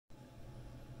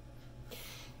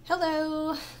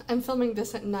Hello! I'm filming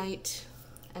this at night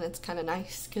and it's kind of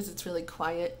nice because it's really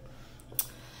quiet.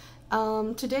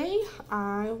 Today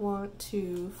I want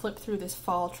to flip through this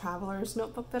fall traveler's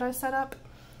notebook that I set up.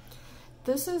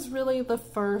 This is really the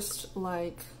first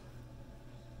I've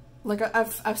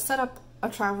set up a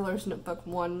traveler's notebook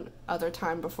one other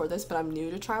time before this, but I'm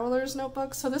new to traveler's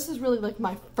notebooks, so this is really like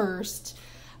my first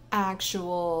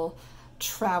actual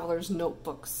traveler's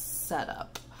notebook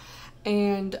setup.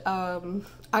 And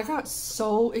I got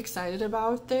so excited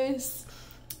about this.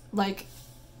 Like,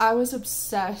 I was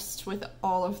obsessed with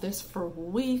all of this for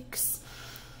weeks.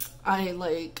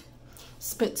 I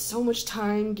spent so much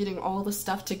time getting all the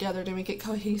stuff together to make it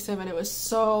cohesive, and it was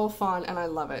so fun and I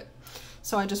love it.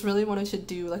 So I just really wanted to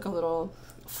do like a little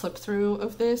flip through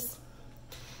of this,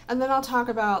 and then I'll talk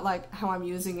about like how I'm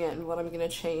using it and what I'm gonna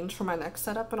change for my next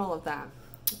setup and all of that.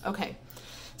 Okay,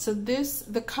 so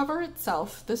the cover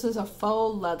itself, this is a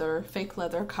faux leather, fake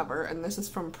leather cover, and this is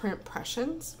from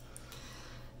Printpressions,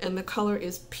 and the color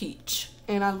is peach,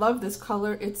 and I love this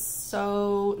color. It's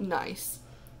so nice.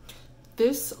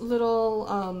 This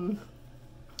little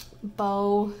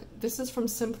bow, this is from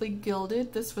Simply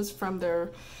Gilded. This was from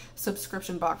their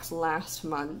subscription box last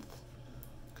month.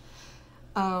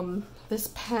 This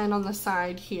pen on the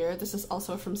side here, this is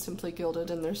also from Simply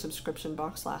Gilded in their subscription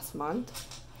box last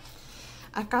month.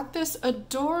 I've got this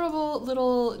adorable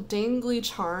little dangly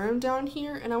charm down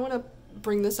here, and I want to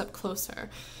bring this up closer.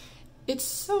 It's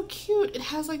so cute. It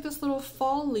has like this little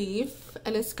fall leaf,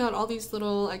 and it's got all these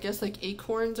little, I guess, like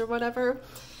acorns or whatever.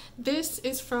 This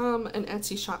is from an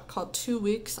Etsy shop called 2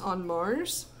 Weeks on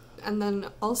Mars. And then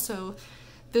also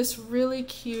this really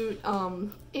cute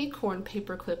acorn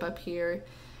paperclip up here.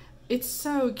 It's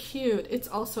so cute. It's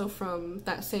also from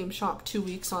that same shop, 2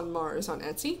 Weeks on Mars on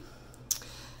Etsy.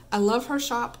 I love her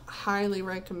shop, highly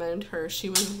recommend her. She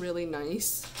was really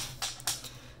nice.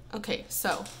 Okay,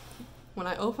 so when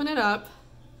I open it up,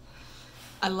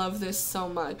 I love this so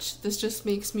much. This just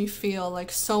makes me feel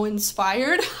like so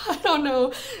inspired. I don't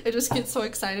know, it just gets so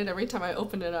excited every time I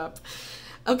open it up.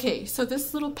 Okay, so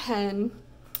this little pen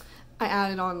I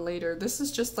added on later. This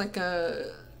is just like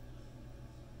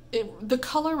the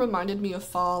color reminded me of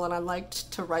fall, and I liked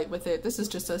to write with it. This is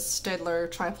just a Staedtler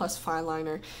Tri Plus fine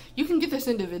liner. You can get this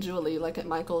individually, like at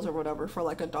Michael's or whatever, for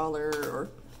like $1 or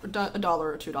 $1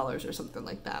 or $2 or something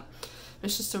like that.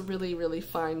 It's just a really, really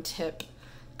fine tip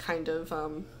kind of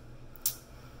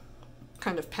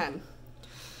pen.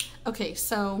 Okay,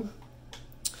 so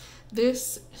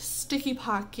this sticky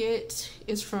pocket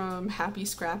is from Happy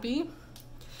Scrappy,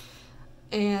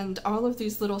 and all of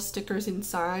these little stickers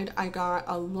inside I got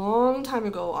a long time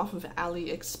ago off of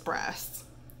AliExpress.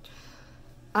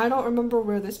 I don't remember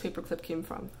where this paperclip came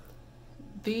from.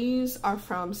 These are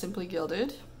from Simply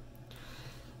Gilded,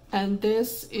 and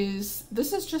this is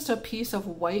just a piece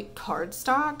of white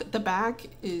cardstock. The back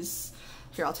is,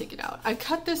 here, I'll take it out. I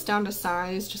cut this down to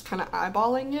size, just kind of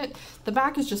eyeballing it. The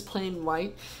back is just plain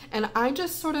white, and I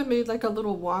just sort of made like a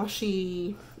little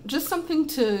washi, just something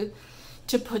to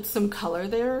put some color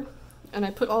there. And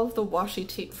I put all of the washi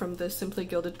tape from the Simply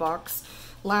Gilded box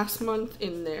last month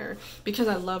in there because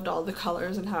I loved all the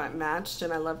colors and how it matched,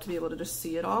 and I love to be able to just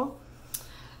see it all.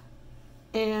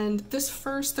 And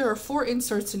there are 4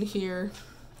 inserts in here.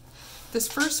 This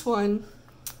first one,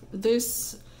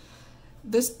 this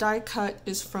die cut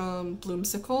is from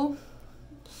Bloomsicle,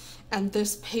 and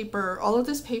this paper, all of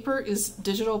this paper is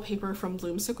digital paper from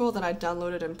Bloomsicle that I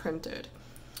downloaded and printed.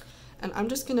 And I'm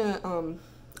just gonna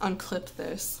unclip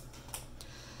this.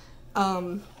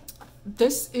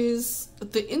 This is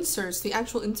the inserts. The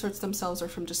actual inserts themselves are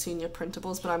from Jasenia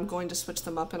Printables, but I'm going to switch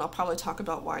them up, and I'll probably talk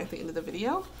about why at the end of the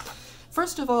video.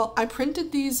 First of all, I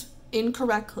printed these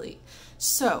incorrectly.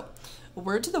 So,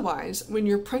 word to the wise, when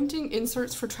you're printing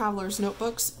inserts for traveler's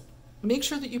notebooks, make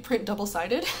sure that you print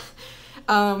double-sided.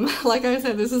 Like I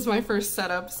said, this is my first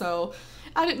setup, so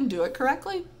I didn't do it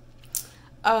correctly.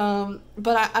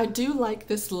 But I do like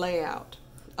this layout.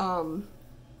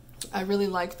 I really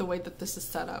like the way that this is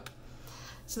set up.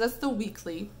 So that's the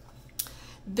weekly.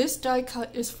 This die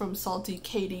cut is from Salty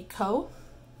Katie Co.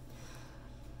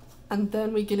 And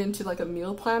then we get into like a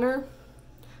meal planner.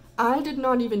 I did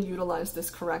not even utilize this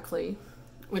correctly,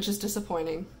 which is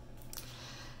disappointing.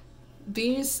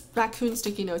 These raccoon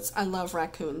sticky notes, I love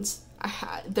raccoons.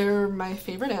 They're my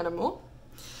favorite animal.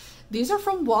 These are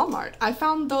from Walmart. I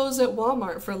found those at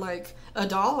Walmart for like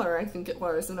 $1, I think it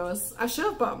was, and I should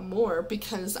have bought more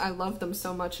because I love them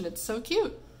so much and it's so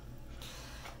cute.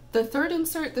 The third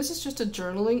insert, this is just a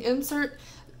journaling insert.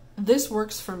 This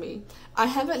works for me. I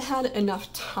haven't had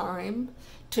enough time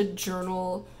to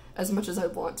journal as much as I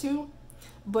want to,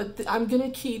 but I'm gonna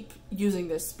keep using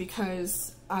this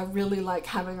because I really like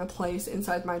having a place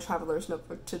inside my traveler's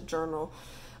notebook to journal.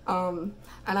 And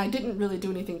I didn't really do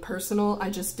anything personal. I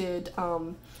just did,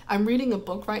 I'm reading a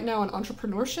book right now on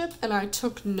entrepreneurship, and I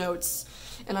took notes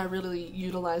and I really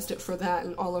utilized it for that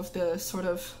and all of the sort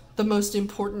of the most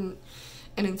important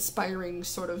and inspiring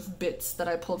sort of bits that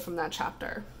I pulled from that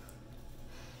chapter.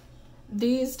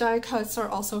 These die cuts are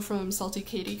also from Salty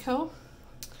Katie Co.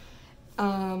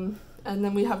 And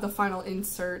then we have the final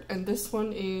insert, and this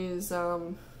one is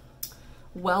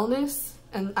wellness,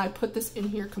 and I put this in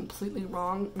here completely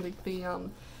wrong. Like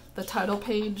the title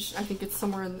page, I think it's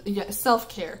somewhere in, yeah,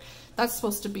 self-care. That's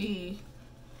supposed to be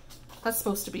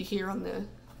here on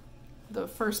the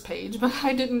first page, but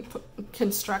I didn't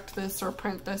construct this or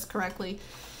print this correctly.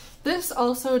 This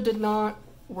also did not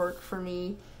work for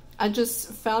me. I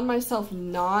just found myself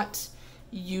not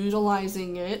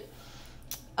utilizing it.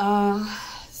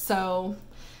 So,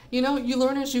 you know, you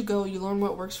learn as you go. You learn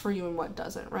what works for you and what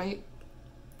doesn't, right?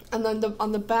 And then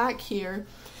on the back here,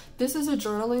 this is a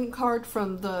journaling card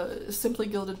from the Simply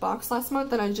Gilded box last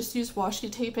month, and I just used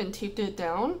washi tape and taped it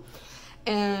down.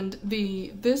 And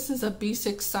this is a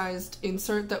B6 sized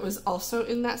insert that was also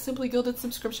in that Simply Gilded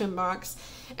subscription box,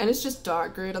 and it's just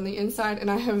dot grid on the inside.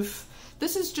 And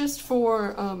this is just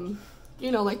for,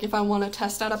 you know, like if I want to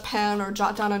test out a pen or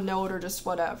jot down a note or just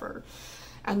whatever.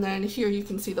 And then here you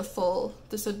can see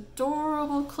this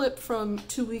adorable clip from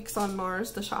 2 Weeks on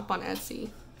Mars, the shop on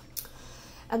Etsy.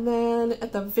 And then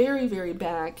at the very, very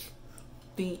back,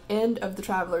 the end of the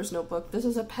traveler's notebook, this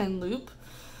is a pen loop.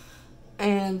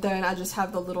 And then I just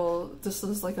have this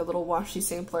is like a little washi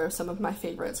sampler of some of my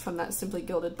favorites from that Simply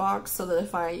Gilded box, so that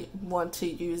if I want to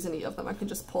use any of them, I can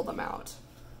just pull them out.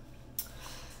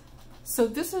 So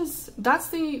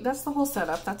that's the whole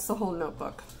setup, that's the whole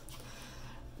notebook.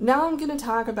 Now I'm gonna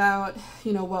talk about,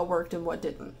 you know, what worked and what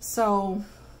didn't. So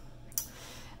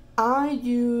I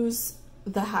use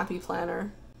the Happy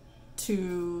Planner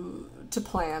to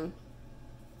plan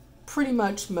pretty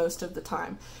much most of the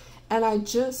time. And I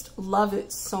just love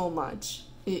it so much.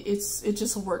 It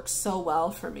just works so well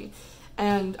for me.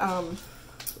 And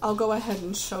I'll go ahead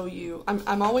and show you.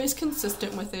 I'm always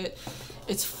consistent with it.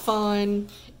 It's fun.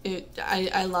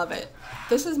 I love it.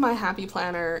 This is my Happy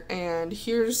Planner, and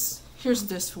here's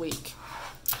this week.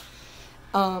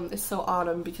 It's so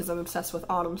autumn because I'm obsessed with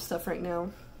autumn stuff right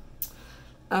now.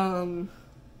 And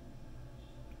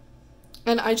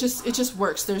it just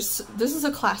works. This is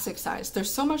a classic size.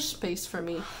 There's so much space for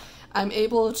me. I'm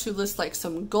able to list like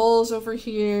some goals over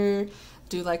here,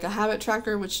 do like a habit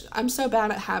tracker, which I'm so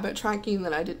bad at habit tracking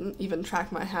that I didn't even track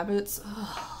my habits.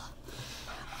 Ugh.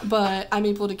 But I'm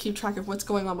able to keep track of what's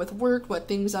going on with work, what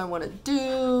things I want to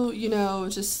do, you know,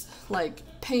 just like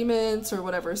payments or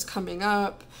whatever is coming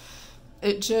up.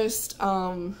 It just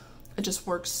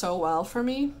works so well for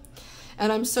me.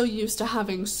 And I'm so used to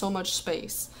having so much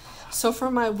space. So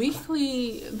for my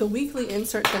the weekly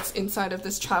insert that's inside of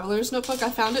this traveler's notebook, I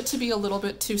found it to be a little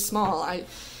bit too small. I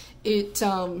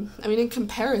mean, in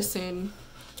comparison,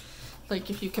 like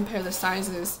if you compare the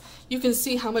sizes, you can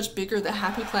see how much bigger the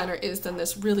Happy Planner is than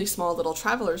this really small little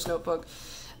traveler's notebook.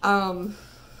 And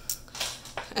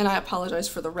I apologize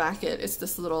for the racket. It's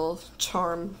this little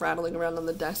charm rattling around on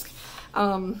the desk.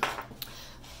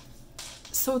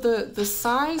 So the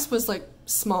size was like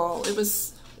small. It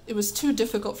was too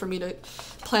difficult for me to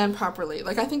plan properly.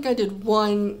 Like I think I did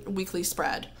one weekly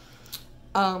spread,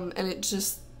 and it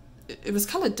was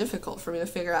kind of difficult for me to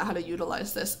figure out how to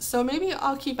utilize this. So maybe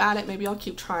I'll keep at it, maybe I'll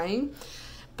keep trying,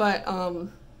 but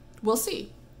we'll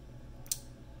see.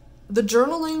 The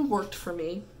journaling worked for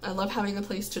me. I love having a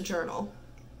place to journal.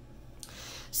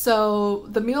 So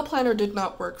the meal planner did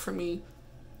not work for me.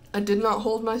 I did not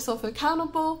hold myself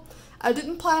accountable. I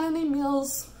didn't plan any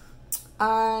meals.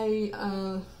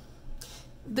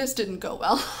 This didn't go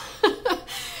well.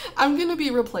 I'm gonna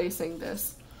be replacing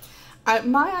this.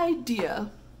 My idea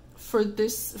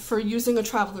for using a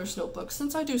traveler's notebook,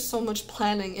 since I do so much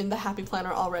planning in the Happy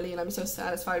Planner already and I'm so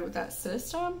satisfied with that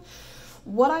system,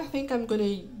 what I think I'm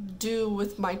gonna do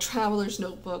with my traveler's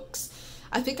notebooks,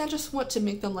 I think I just want to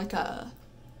make them like a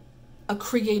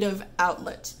creative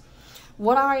outlet.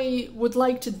 What I would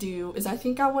like to do is I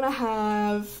think I want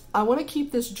to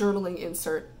keep this journaling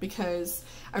insert because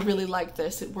I really like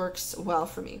this. It works well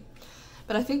for me.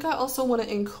 But I think I also want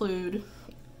to include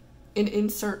an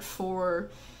insert for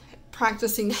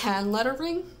practicing hand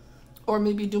lettering, or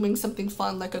maybe doing something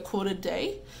fun like a quote a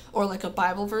day or like a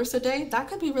Bible verse a day. That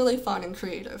could be really fun and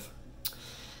creative.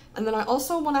 And then I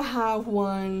also want to have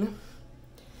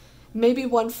maybe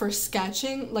one for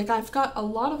sketching. Like I've got a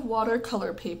lot of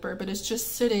watercolor paper, but it's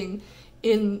just sitting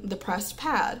in the pressed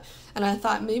pad. And I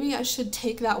thought maybe I should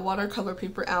take that watercolor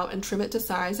paper out and trim it to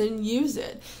size and use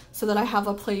it so that I have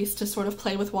a place to sort of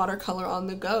play with watercolor on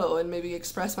the go and maybe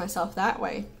express myself that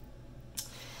way.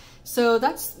 So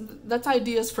that's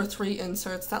ideas for 3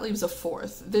 inserts. That leaves a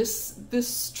 4th.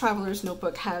 This traveler's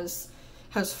notebook has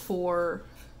 4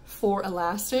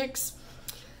 elastics.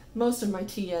 Most of my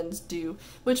TNs do,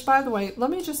 which, by the way, let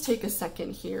me just take a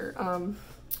second here.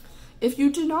 If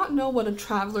you do not know what a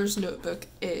traveler's notebook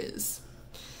is,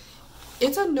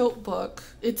 it's a notebook.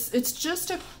 It's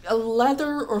just a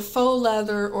leather or faux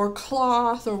leather or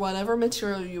cloth or whatever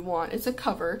material you want. It's a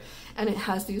cover, and it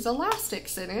has these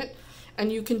elastics in it,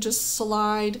 and you can just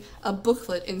slide a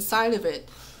booklet inside of it,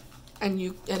 and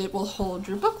it will hold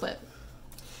your booklet.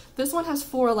 This one has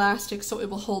 4 elastics, so it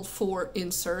will hold 4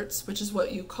 inserts, which is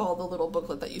what you call the little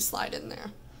booklet that you slide in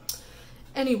there.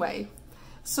 Anyway,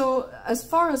 so as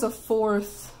far as a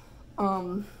fourth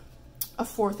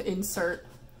insert,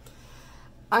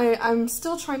 I'm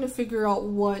still trying to figure out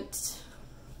what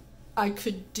I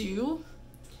could do.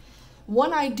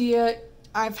 One idea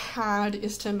I've had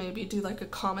is to maybe do like a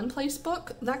commonplace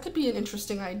book. That could be an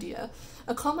interesting idea.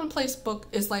 A commonplace book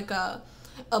is like a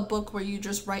book where you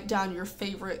just write down your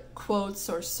favorite quotes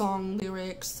or song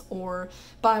lyrics or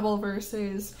Bible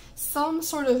verses, some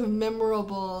sort of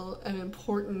memorable and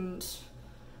important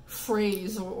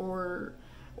phrase or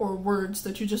words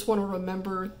that you just want to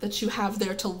remember that you have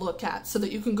there to look at, so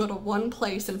that you can go to one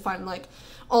place and find like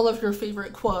all of your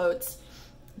favorite quotes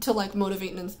to like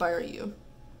motivate and inspire you.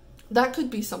 That could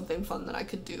be something fun that I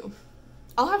could do.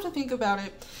 I'll have to think about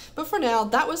it, but for now,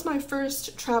 that was my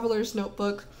first traveler's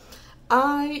notebook.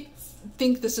 I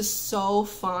think this is so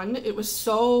fun. It was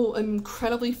so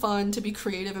incredibly fun to be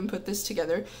creative and put this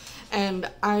together, and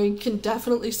I can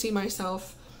definitely see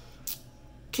myself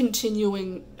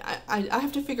continuing. I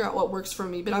have to figure out what works for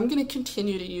me, but I'm going to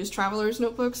continue to use traveler's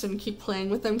notebooks and keep playing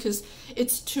with them because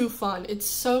it's too fun. It's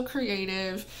so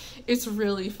creative. It's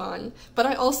really fun. But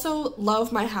I also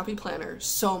love my Happy Planner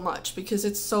so much because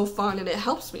it's so fun and it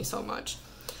helps me so much.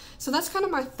 So that's kind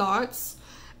of my thoughts.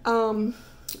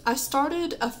 I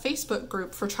started a Facebook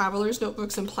group for traveler's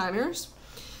notebooks and planners,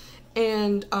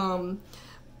 and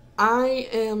I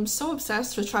am so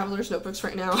obsessed with traveler's notebooks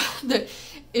right now that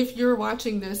if you're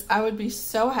watching this, I would be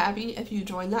so happy if you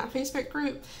joined that Facebook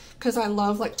group, because I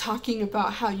love like talking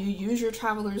about how you use your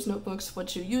traveler's notebooks,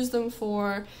 what you use them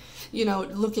for, you know,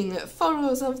 looking at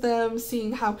photos of them,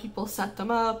 seeing how people set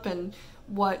them up and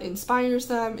what inspires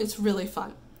them. It's really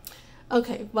fun.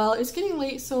 Okay, well, it's getting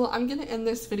late, so I'm gonna end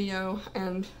this video,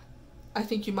 and I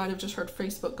think you might have just heard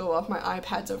Facebook go off. My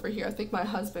iPad's over here. I think my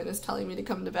husband is telling me to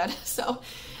come to bed. So,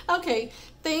 okay,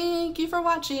 thank you for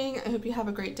watching. I hope you have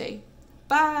a great day.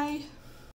 Bye!